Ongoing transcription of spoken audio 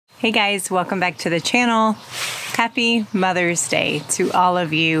Hey guys, welcome back to the channel. Happy Mother's Day to all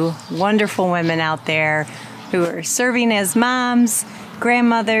of you wonderful women out there who are serving as moms,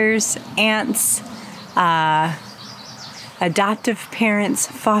 grandmothers, aunts, adoptive parents,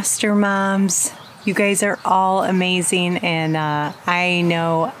 foster moms. You guys are all amazing, and I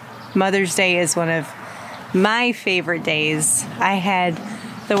know Mother's Day is one of my favorite days. I had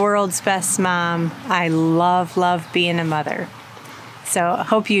the world's best mom. I love being a mother. So I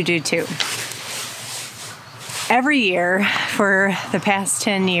hope you do too. Every year for the past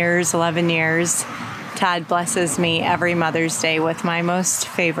 10 years, 11 years, Todd blesses me every Mother's Day with my most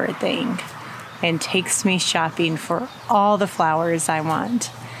favorite thing and takes me shopping for all the flowers I want.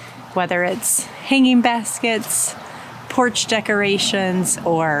 Whether it's hanging baskets, porch decorations,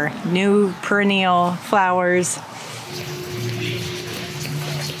 or new perennial flowers.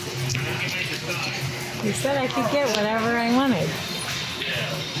 You said I could get whatever I wanted.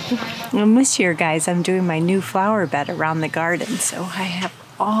 And this year, guys, I'm doing my new flower bed around the garden, so I have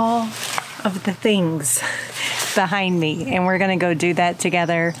all of the things behind me, and we're gonna go do that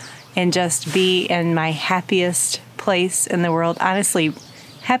together and just be in my happiest place in the world. Honestly,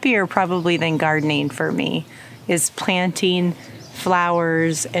 happier probably than gardening for me is planting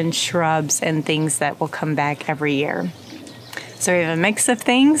flowers and shrubs and things that will come back every year. So we have a mix of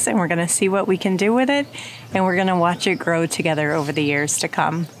things, and we're gonna see what we can do with it, and we're gonna watch it grow together over the years to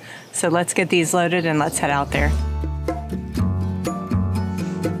come. So let's get these loaded and let's head out there.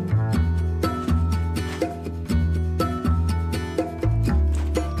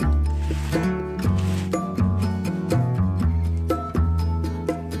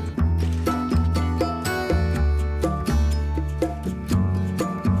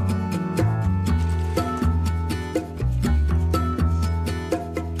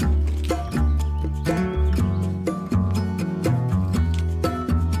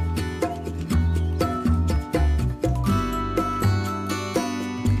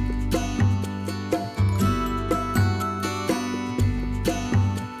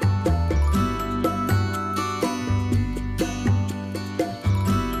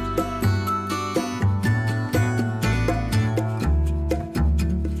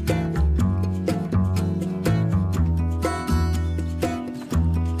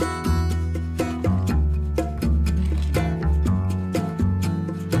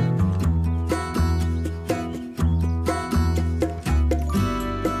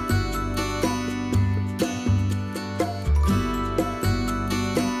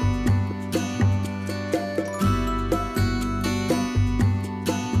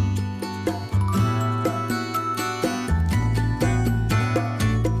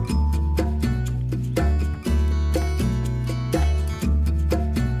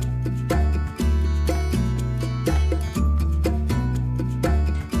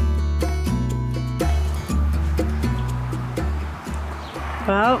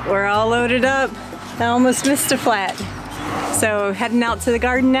 Well, we're all loaded up. I almost missed a flat. So heading out to the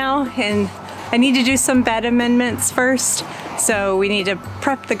garden now, and I need to do some bed amendments first. So we need to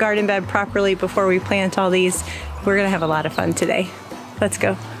prep the garden bed properly before we plant all these. We're gonna have a lot of fun today. Let's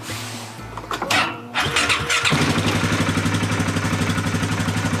go.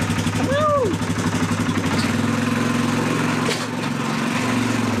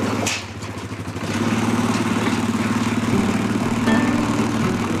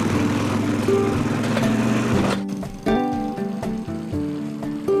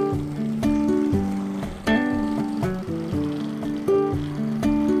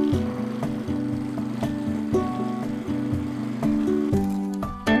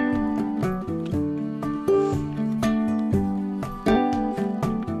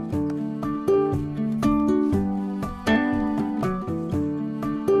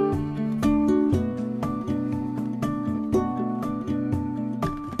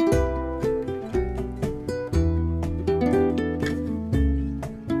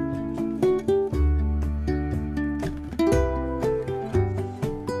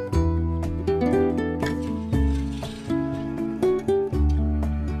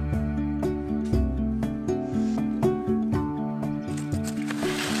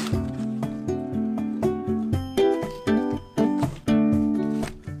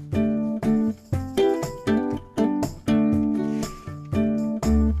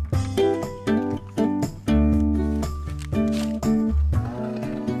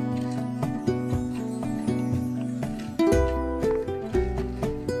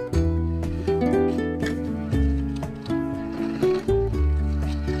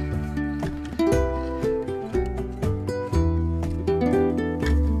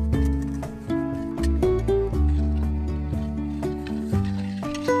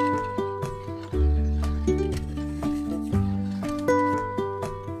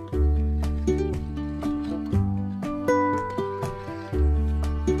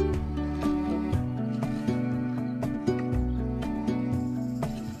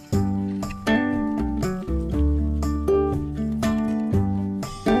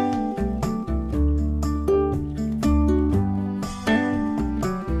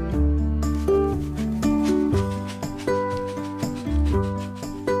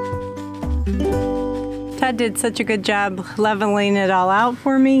 Todd did such a good job leveling it all out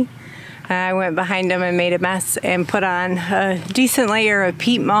for me. I went behind him and made a mess and put on a decent layer of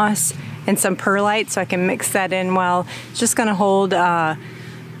peat moss and some perlite so I can mix that in well. It's just gonna hold,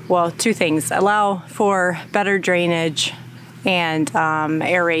 well, two things. Allow for better drainage and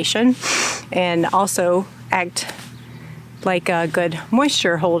aeration, and also act like a good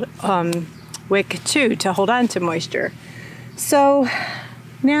moisture hold wick too, to hold on to moisture. So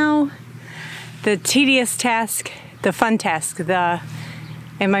now the tedious task, the fun task, am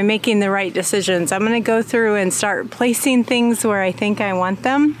I making the right decisions? I'm gonna go through and start placing things where I think I want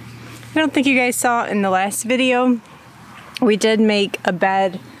them. I don't think you guys saw in the last video, we did make a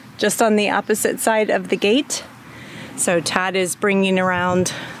bed just on the opposite side of the gate. So Todd is bringing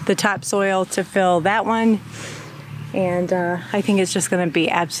around the topsoil to fill that one. And I think it's just gonna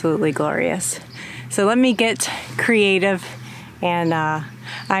be absolutely glorious. So let me get creative, and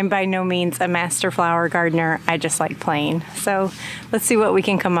I'm by no means a master flower gardener. I just like playing. So let's see what we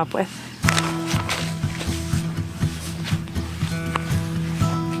can come up with.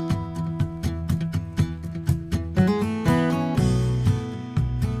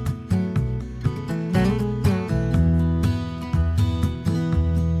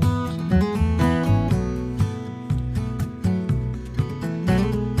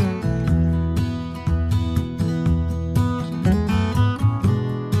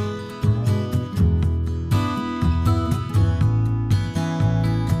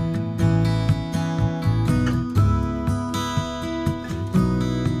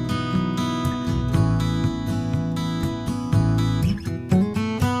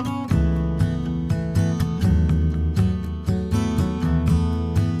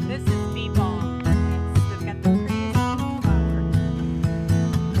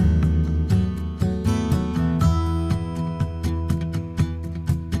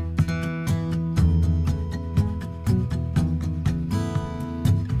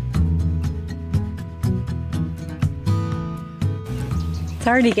 It's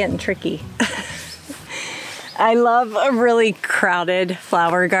already getting tricky. I love a really crowded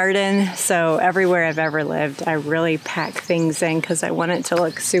flower garden, so everywhere I've ever lived, I really pack things in because I want it to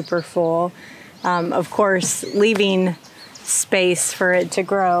look super full. Of course, leaving space for it to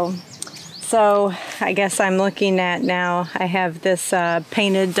grow. So I guess I'm looking at now, I have this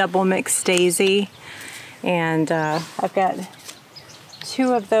painted double mixed daisy, and I've got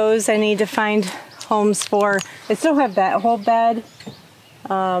 2 of those I need to find homes for. I still have that whole bed.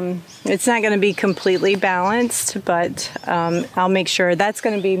 It's not going to be completely balanced, but I'll make sure that's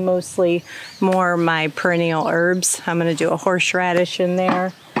going to be mostly more my perennial herbs. I'm going to do a horseradish in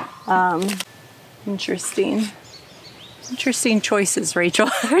there. Interesting choices, Rachel.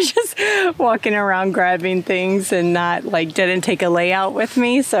 I was just walking around grabbing things and not like didn't take a layout with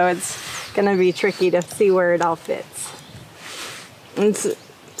me, so it's going to be tricky to see where it all fits.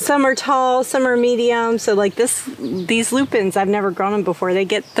 Some are tall, some are medium. So like these lupins, I've never grown them before. They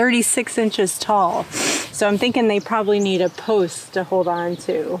get 36 inches tall. So I'm thinking they probably need a post to hold on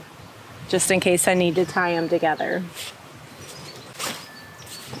to, just in case I need to tie them together.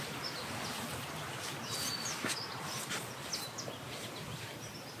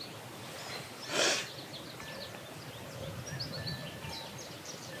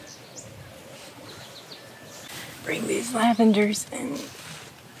 Bring these lavenders in.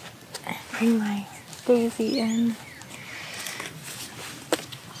 Bring my daisy in.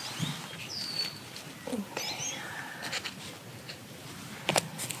 Okay.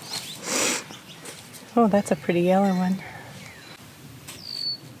 Oh, that's a pretty yellow one.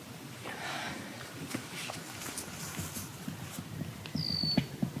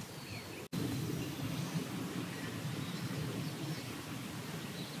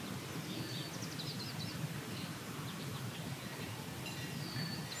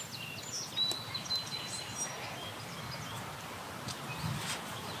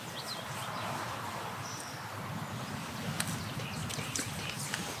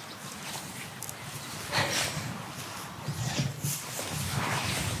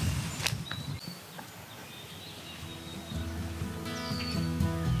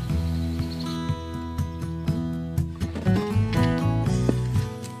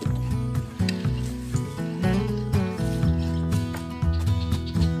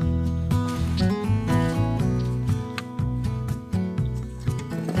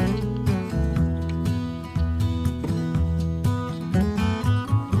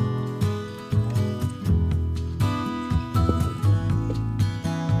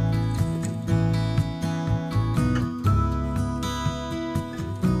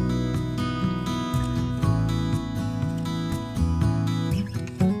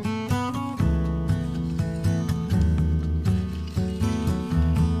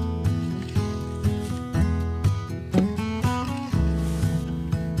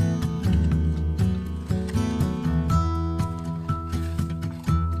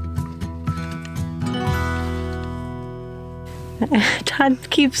 Todd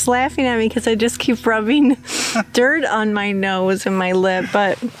keeps laughing at me because I just keep rubbing dirt on my nose and my lip,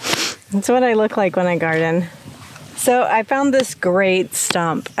 but that's what I look like when I garden. So I found this great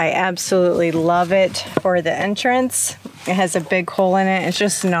stump. I absolutely love it for the entrance. It has a big hole in it. It's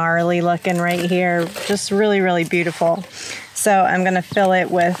just gnarly looking right here. Just really, really beautiful. So I'm gonna fill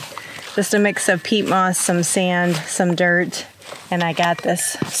it with just a mix of peat moss, some sand, some dirt, and I got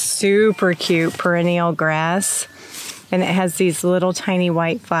this super cute perennial grass. And it has these little tiny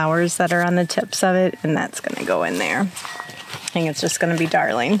white flowers that are on the tips of it, and that's gonna go in there. I think it's just gonna be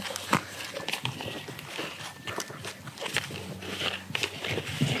darling.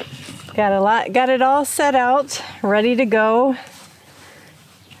 Got it all set out, ready to go.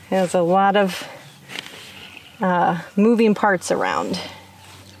 There's a lot of moving parts around.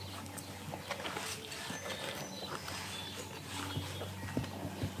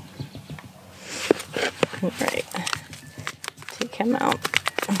 All right, take him out.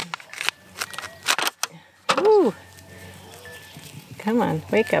 Woo! Come on,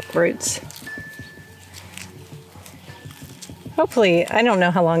 wake up, roots. Hopefully, I don't know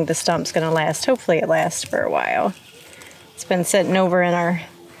how long the stump's gonna last. Hopefully it lasts for a while. It's been sitting over in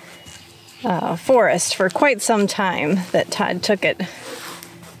our forest for quite some time that Todd took it,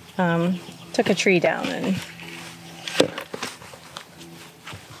 took a tree down and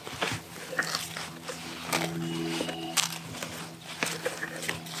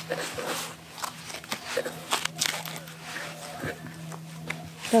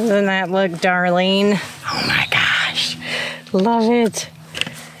doesn't that look darling? Oh my gosh. Love it.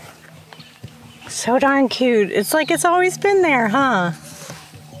 So darn cute. It's like it's always been there, huh?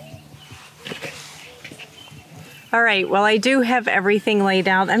 All right, well, I do have everything laid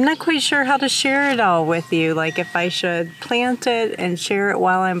out. I'm not quite sure how to share it all with you. Like if I should plant it and share it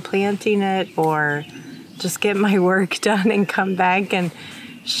while I'm planting it, or just get my work done and come back and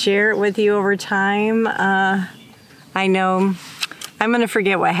share it with you over time. I know I'm gonna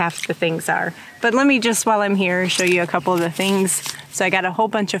forget what half the things are. But let me just, while I'm here, show you a couple of the things. So I got a whole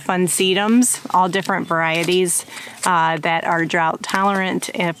bunch of fun sedums, all different varieties that are drought tolerant,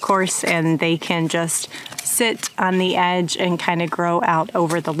 of course, and they can just sit on the edge and kind of grow out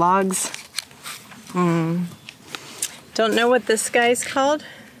over the logs. Don't know what this guy's called.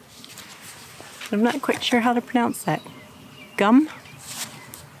 I'm not quite sure how to pronounce that. Gum?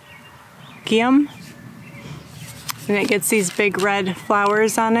 Gium? And it gets these big red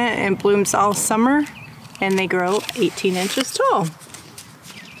flowers on it and blooms all summer, and they grow 18 inches tall.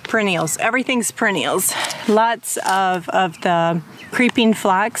 Perennials, everything's perennials. Lots of the creeping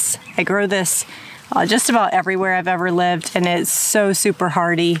phlox. I grow this just about everywhere I've ever lived, and it's so super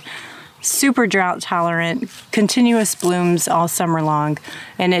hardy, super drought tolerant, continuous blooms all summer long,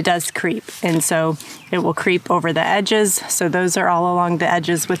 and it does creep. And so it will creep over the edges. So those are all along the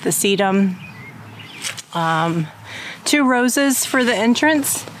edges with the sedum. 2 roses for the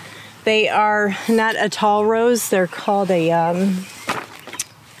entrance. They are not a tall rose. They're called a,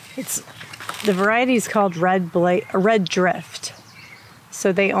 the variety is called Red Drift.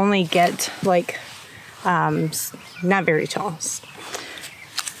 So they only get like, not very tall.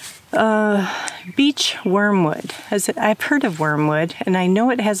 Beach wormwood. I've heard of wormwood, and I know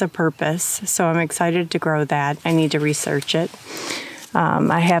it has a purpose, so I'm excited to grow that. I need to research it.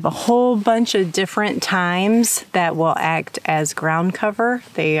 I have a whole bunch of different thymes that will act as ground cover.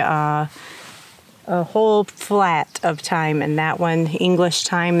 They a whole flat of thyme in that one, English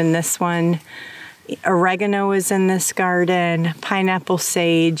thyme in this one. Oregano is in this garden, pineapple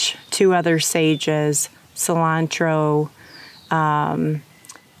sage, 2 other sages, cilantro,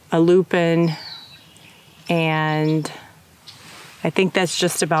 a lupin, and I think that's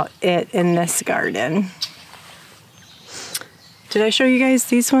just about it in this garden. Did I show you guys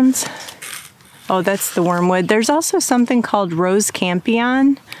these ones? Oh, that's the wormwood. There's also something called Rose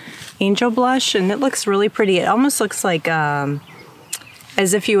Campion, Angel Blush, and it looks really pretty. It almost looks like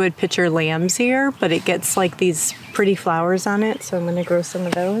as if you would picture lamb's ear, but it gets like these pretty flowers on it, so I'm gonna grow some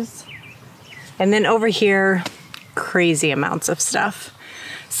of those. And then over here, crazy amounts of stuff.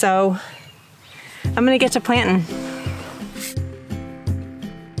 So I'm gonna get to planting.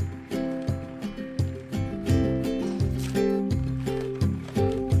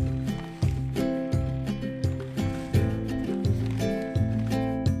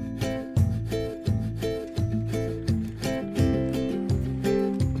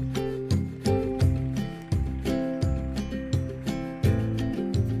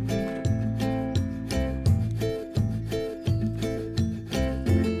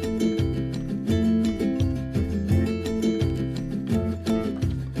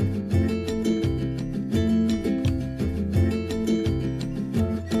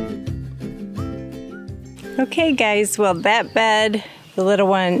 Okay guys, well that bed, the little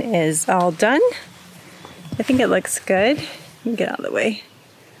one, is all done. I think it looks good. Let me get out of the way.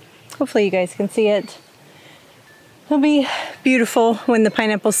 Hopefully you guys can see it. It'll be beautiful when the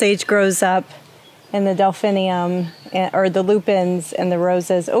pineapple sage grows up and the delphinium, or the lupins and the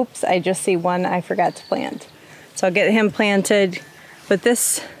roses. Oops, I just see one I forgot to plant. So I'll get him planted. But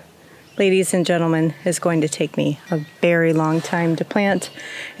this, ladies and gentlemen, is going to take me a very long time to plant.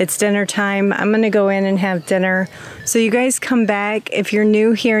 It's dinner time. I'm gonna go in and have dinner. So you guys come back. If you're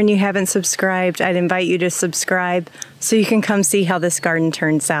new here and you haven't subscribed, I'd invite you to subscribe so you can come see how this garden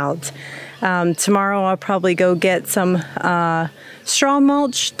turns out. Tomorrow I'll probably go get some straw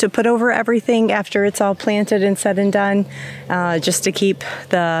mulch to put over everything after it's all planted and said and done, just to keep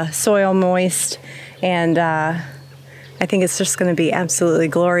the soil moist. And I think it's just going to be absolutely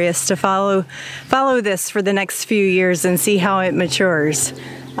glorious to follow this for the next few years and see how it matures.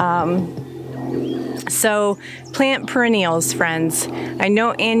 So plant perennials, friends. I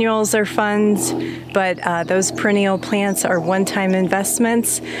know annuals are fun, but those perennial plants are one-time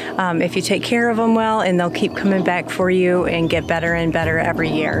investments if you take care of them well, and they'll keep coming back for you and get better and better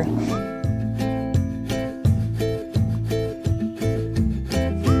every year.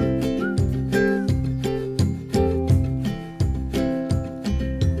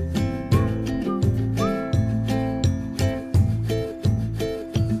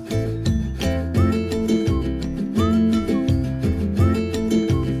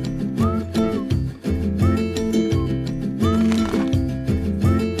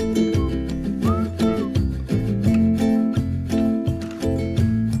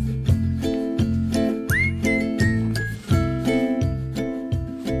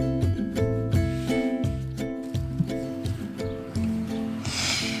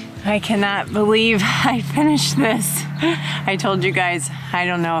 I cannot believe I finished this. I told you guys, I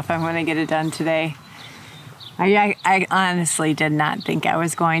don't know if I'm going to get it done today. I honestly did not think I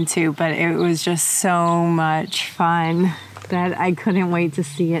was going to, but it was just so much fun that I couldn't wait to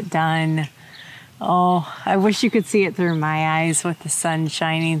see it done. Oh, I wish you could see it through my eyes with the sun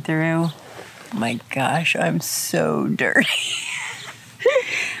shining through. Oh my gosh, I'm so dirty.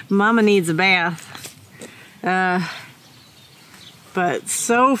 Mama needs a bath. But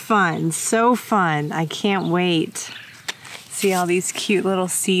so fun, so fun. I can't wait. See all these cute little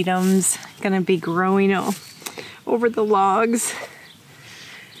sedums gonna be growing over the logs.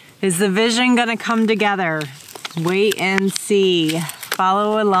 Is the vision gonna come together? Wait and see.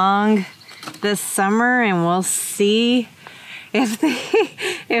 Follow along this summer and we'll see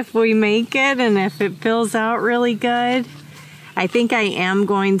if we make it and if it fills out really good. I think I am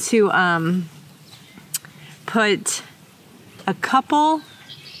going to put a couple,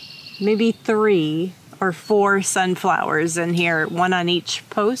 maybe 3 or 4 sunflowers in here, one on each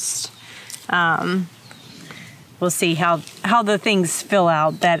post. We'll see how the things fill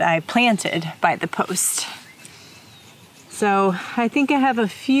out that I planted by the post. So I think I have a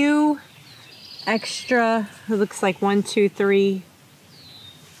few extra, it looks like 1, 2, 3,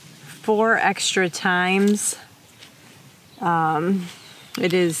 4 extra times.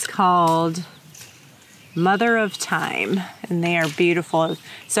 It is called Mother of Time, and they are beautiful.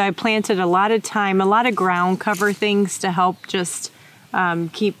 So I planted a lot of thyme, a lot of ground cover things to help just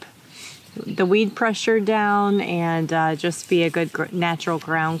keep the weed pressure down and just be a good natural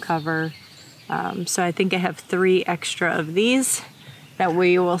ground cover. So I think I have 3 extra of these that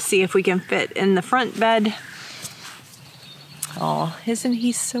we will see if we can fit in the front bed. Oh, isn't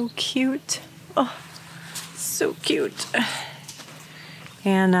he so cute? Oh, so cute.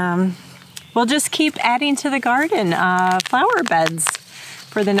 And we'll just keep adding to the garden flower beds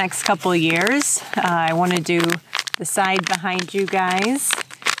for the next couple of years. I want to do the side behind you guys,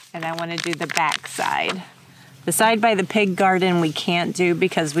 and I want to do the back side. The side by the pig garden we can't do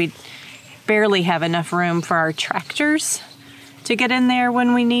because we barely have enough room for our tractors to get in there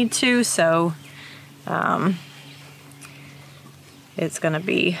when we need to, so it's going to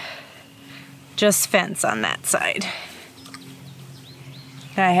be just fence on that side.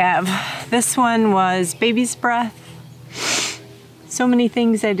 I have, this one was baby's breath. So many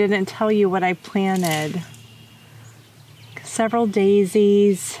things I didn't tell you what I planted. Several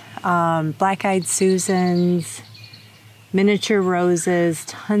daisies, black-eyed Susans, miniature roses,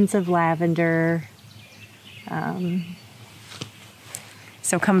 tons of lavender.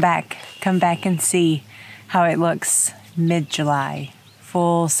 So come back and see how it looks mid-July,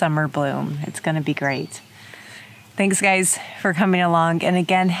 full summer bloom. It's gonna be great. Thanks guys for coming along, and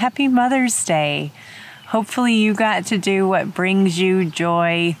again, happy Mother's Day. Hopefully you got to do what brings you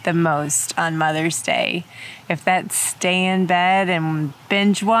joy the most on Mother's Day. If that's stay in bed and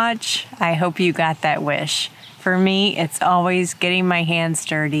binge watch, I hope you got that wish. For me, it's always getting my hands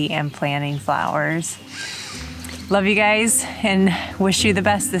dirty and planting flowers. Love you guys and wish you the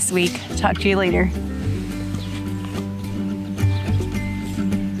best this week. Talk to you later.